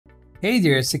Hey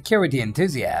there, security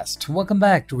enthusiast! Welcome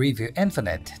back to Review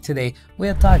Infinite. Today, we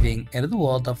are diving into the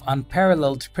world of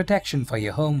unparalleled protection for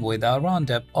your home with our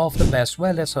roundup of the best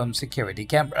wireless home security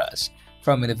cameras.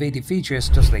 From innovative features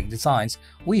to sleek designs,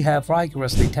 we have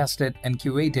rigorously tested and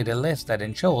curated a list that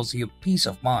ensures you peace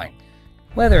of mind.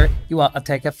 Whether you are a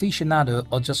tech aficionado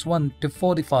or just want to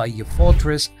fortify your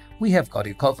fortress, we have got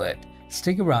you covered.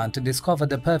 Stick around to discover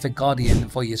the perfect guardian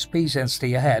for your space and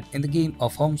stay ahead in the game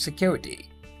of home security.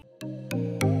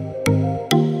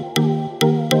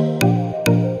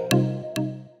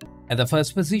 At the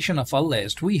first position of our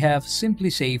list, we have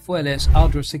SimpliSafe Wireless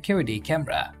Outdoor Security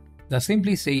Camera. The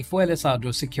SimpliSafe Wireless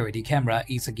Outdoor Security Camera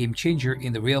is a game changer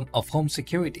in the realm of home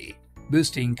security.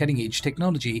 Boosting cutting-edge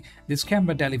technology, this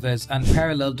camera delivers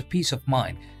unparalleled peace of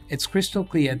mind. Its crystal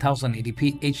clear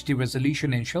 1080p HD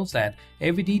resolution ensures that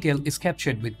every detail is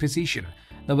captured with precision.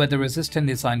 The weather-resistant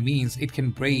design means it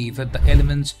can brave the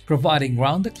elements, providing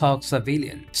round-the-clock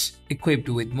surveillance. Equipped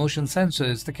with motion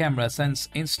sensors, the camera sends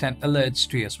instant alerts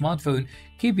to your smartphone,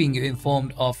 keeping you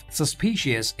informed of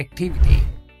suspicious activity.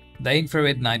 The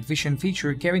infrared night vision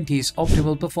feature guarantees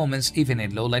optimal performance even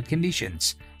in low-light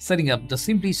conditions. Setting up the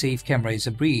SimpliSafe camera is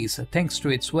a breeze thanks to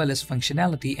its wireless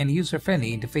functionality and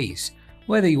user-friendly interface.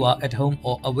 Whether you are at home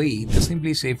or away, the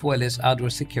SimpliSafe Wireless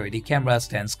Outdoor Security Camera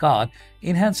stands guard,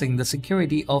 enhancing the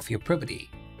security of your property.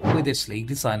 With its sleek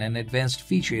design and advanced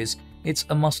features, it's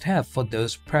a must-have for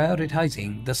those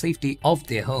prioritizing the safety of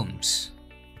their homes.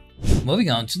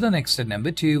 Moving on to the next at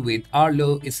number 2 with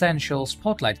Arlo Essential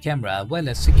Spotlight Camera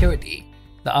Wireless Security.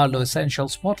 The Arlo Essential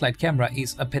Spotlight Camera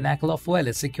is a pinnacle of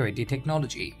wireless security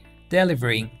technology.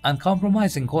 Delivering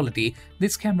uncompromising quality,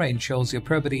 this camera ensures your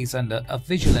property is under a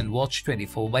vigilant watch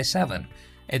 24/7.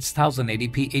 Its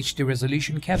 1080p HD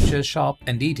resolution captures sharp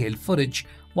and detailed footage,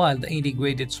 while the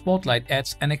integrated spotlight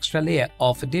adds an extra layer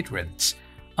of deterrence.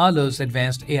 Arlo's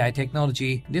advanced AI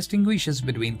technology distinguishes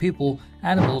between people,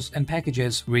 animals, and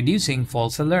packages, reducing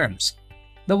false alarms.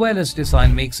 The wireless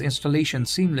design makes installation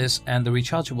seamless, and the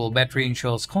rechargeable battery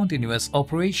ensures continuous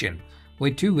operation.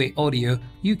 With two-way audio,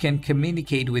 you can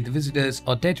communicate with visitors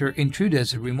or deter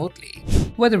intruders remotely.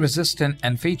 Weather-resistant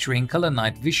and featuring color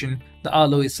night vision, the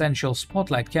Arlo Essential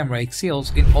Spotlight camera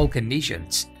excels in all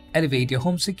conditions. Elevate your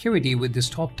home security with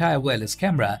this top-tier wireless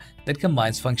camera that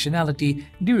combines functionality,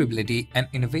 durability, and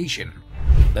innovation.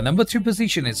 The number 3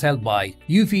 position is held by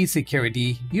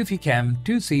eufyCam eufyCam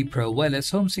 2C Pro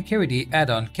Wireless Home Security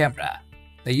Add-on Camera.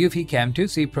 The eufyCam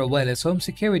 2C Pro Wireless Home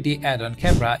Security Add-on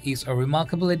Camera is a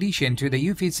remarkable addition to the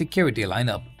eufy security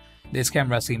lineup. This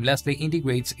camera seamlessly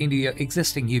integrates into your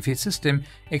existing eufy system,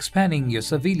 expanding your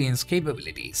surveillance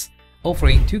capabilities.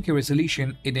 Offering 2K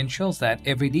resolution, it ensures that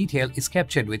every detail is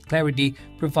captured with clarity,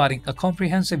 providing a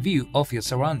comprehensive view of your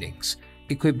surroundings.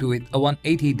 Equipped with a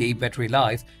 180-day battery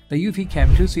life, the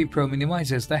eufyCam 2C Pro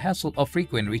minimizes the hassle of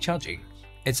frequent recharging.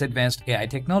 Its advanced AI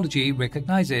technology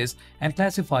recognizes and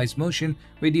classifies motion,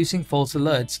 reducing false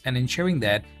alerts and ensuring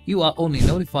that you are only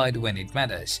notified when it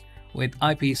matters. With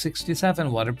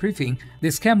IP67 waterproofing,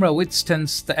 this camera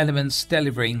withstands the elements,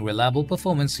 delivering reliable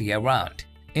performance year-round.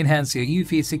 Enhance your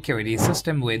eufy security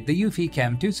system with the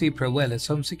eufyCam 2C Pro Wireless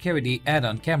Home Security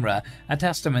Add-on Camera, a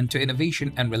testament to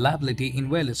innovation and reliability in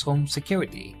wireless home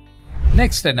security.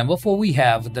 Next at number 4, we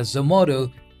have the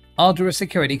Zmodo Outdoor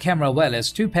Security Camera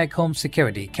Wireless 2-Pack Home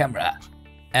Security Camera.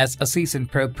 As a seasoned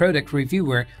pro product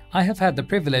reviewer, I have had the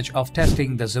privilege of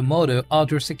testing the Zmodo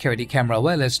Outdoor Security Camera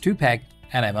Wireless 2-Pack,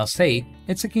 and I must say,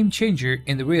 it's a game changer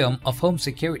in the realm of home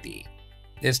security.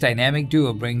 This dynamic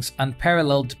duo brings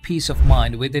unparalleled peace of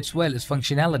mind with its wireless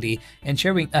functionality,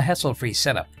 ensuring a hassle-free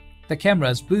setup. The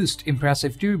cameras boast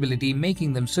impressive durability,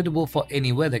 making them suitable for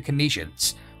any weather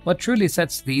conditions. What truly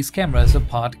sets these cameras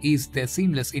apart is their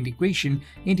seamless integration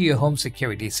into your home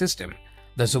security system.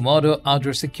 The Zmodo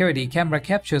Outdoor Security Camera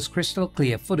captures crystal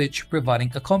clear footage,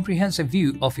 providing a comprehensive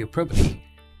view of your property.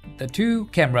 The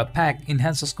 2-camera pack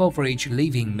enhances coverage,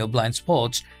 leaving no blind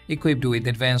spots. Equipped with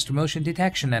advanced motion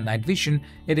detection and night vision,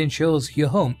 it ensures your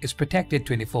home is protected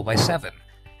 24/7.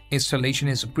 Installation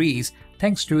is a breeze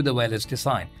thanks to the wireless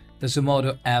design. The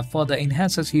Zmodo app further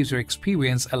enhances user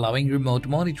experience, allowing remote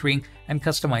monitoring and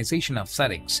customization of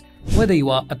settings. Whether you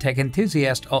are a tech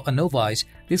enthusiast or a novice,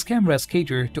 these cameras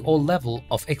cater to all levels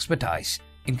of expertise.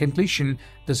 In conclusion,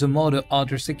 the Zmodo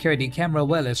Outdoor Security Camera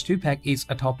Wireless 2-Pack is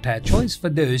a top-tier choice for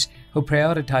those who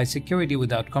prioritize security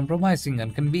without compromising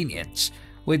on convenience.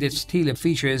 With its tailored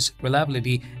features,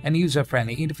 reliability, and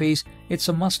user-friendly interface, it's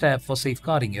a must-have for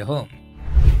safeguarding your home.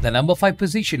 The number 5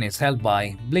 position is held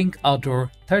by Blink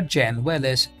Outdoor 3rd Gen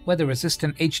Wireless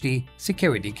Weather-Resistant HD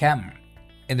Security Cam.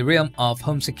 In the realm of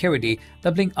home security, the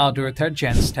Blink Outdoor 3rd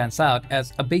Gen stands out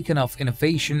as a beacon of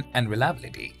innovation and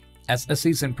reliability. As a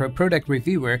seasoned pro product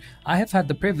reviewer, I have had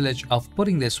the privilege of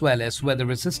putting this wireless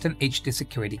weather-resistant HD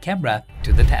security camera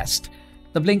to the test.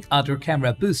 The Blink Outdoor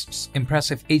camera boasts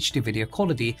impressive HD video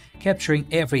quality, capturing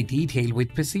every detail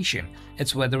with precision.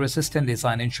 Its weather-resistant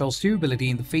design ensures durability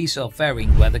in the face of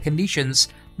varying weather conditions,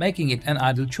 making it an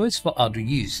ideal choice for outdoor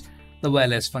use. The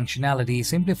wireless functionality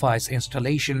simplifies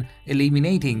installation,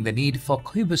 eliminating the need for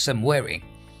cumbersome wiring.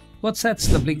 What sets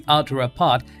the Blink Outdoor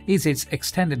apart is its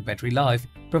extended battery life,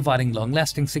 providing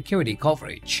long-lasting security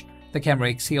coverage. The camera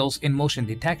excels in motion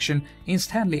detection,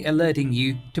 instantly alerting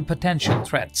you to potential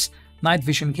threats. Night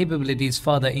vision capabilities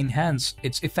further enhance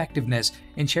its effectiveness,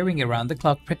 ensuring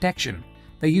around-the-clock protection.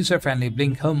 The user-friendly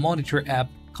Blink Home Monitor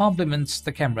app complements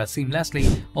the camera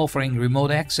seamlessly, offering remote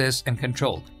access and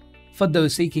control. For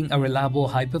those seeking a reliable,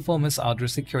 high-performance outdoor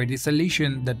security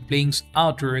solution, the Blink's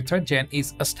Outdoor 3rd Gen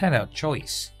is a standout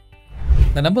choice.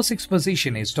 The number 6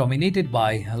 position is dominated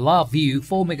by LaView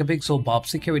 4-megapixel Bob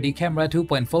Security Camera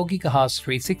 2.4 GHz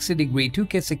 360-degree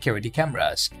 2K security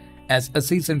cameras. As a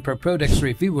seasoned pro products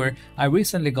reviewer, I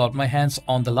recently got my hands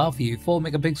on the LaView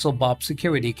 4-megapixel Bob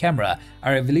Security Camera,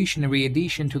 a revolutionary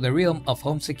addition to the realm of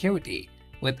home security.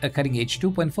 With a cutting-edge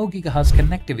 2.4 GHz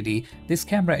connectivity, this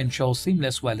camera ensures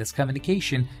seamless wireless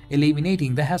communication,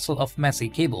 eliminating the hassle of messy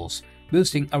cables.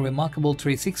 Boasting a remarkable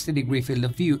 360-degree field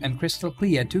of view and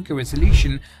crystal-clear 2K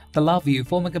resolution, the LaView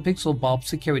 4-megapixel Bob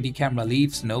Security Camera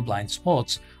leaves no blind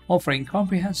spots, offering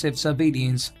comprehensive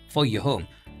surveillance for your home.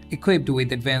 Equipped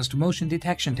with advanced motion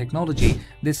detection technology,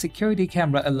 this security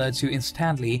camera alerts you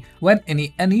instantly when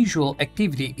any unusual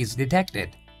activity is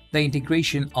detected. The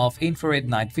integration of infrared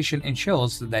night vision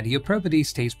ensures that your property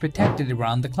stays protected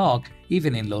around the clock,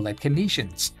 even in low-light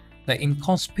conditions. The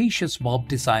inconspicuous Bob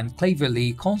design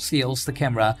cleverly conceals the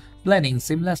camera, blending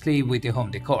seamlessly with your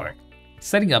home decor.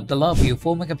 Setting up the LaView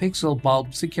 4-megapixel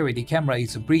Bob security camera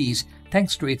is a breeze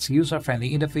thanks to its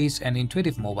user-friendly interface and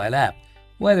intuitive mobile app.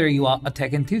 Whether you are a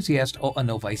tech enthusiast or a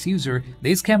novice user,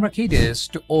 this camera caters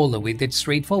to all with its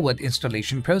straightforward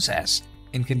installation process.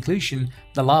 In conclusion,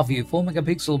 the LaView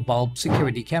 4-megapixel Bulb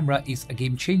security camera is a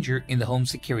game-changer in the home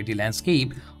security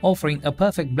landscape, offering a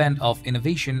perfect blend of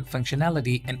innovation,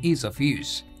 functionality, and ease of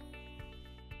use.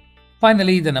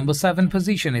 Finally, the number 7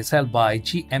 position is held by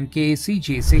GMK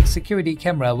CJ6 Security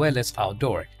Camera Wireless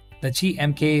Outdoor. The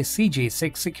GMK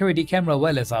CJ6 Security Camera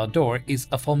Wireless Outdoor is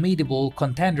a formidable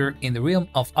contender in the realm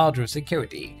of outdoor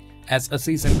security. As a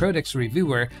seasoned products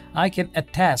reviewer, I can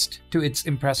attest to its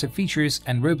impressive features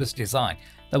and robust design.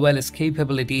 The wireless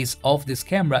capabilities of this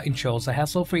camera ensures a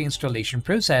hassle-free installation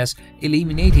process,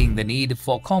 eliminating the need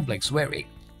for complex wiring.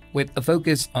 With a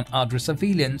focus on outdoor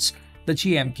surveillance, the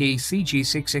GMK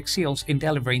CJ6 excels in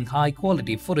delivering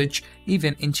high-quality footage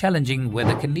even in challenging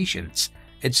weather conditions.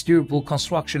 Its durable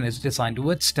construction is designed to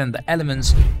withstand the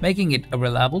elements, making it a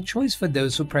reliable choice for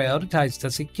those who prioritize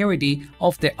the security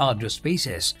of their outdoor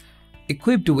spaces.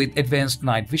 Equipped with advanced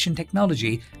night vision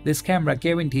technology, this camera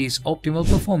guarantees optimal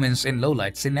performance in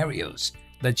low-light scenarios.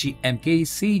 The GMK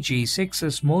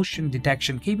CJ6's motion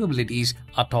detection capabilities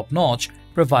are top-notch,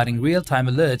 providing real-time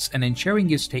alerts and ensuring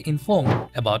you stay informed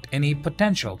about any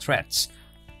potential threats.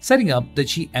 Setting up the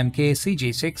GMK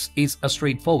CJ6 is a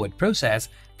straightforward process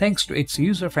thanks to its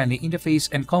user-friendly interface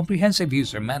and comprehensive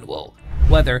user manual.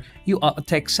 Whether you are a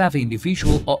tech-savvy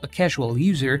individual or a casual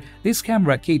user, this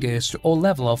camera caters to all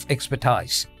levels of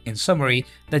expertise. In summary,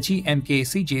 the GMK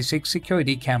CJ6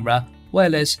 security camera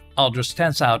wireless outdoor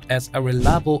stands out as a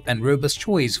reliable and robust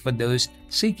choice for those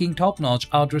seeking top-notch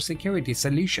outdoor security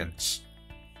solutions.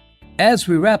 As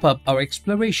we wrap up our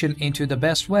exploration into the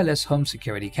best wireless home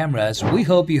security cameras, we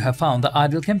hope you have found the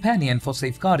ideal companion for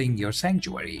safeguarding your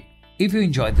sanctuary. If you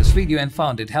enjoyed this video and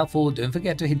found it helpful, don't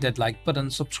forget to hit that like button,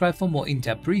 subscribe for more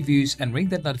in-depth reviews, and ring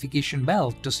that notification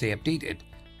bell to stay updated.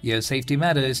 Your safety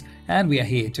matters, and we are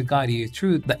here to guide you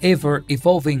through the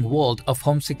ever-evolving world of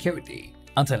home security.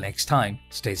 Until next time,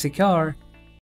 stay secure.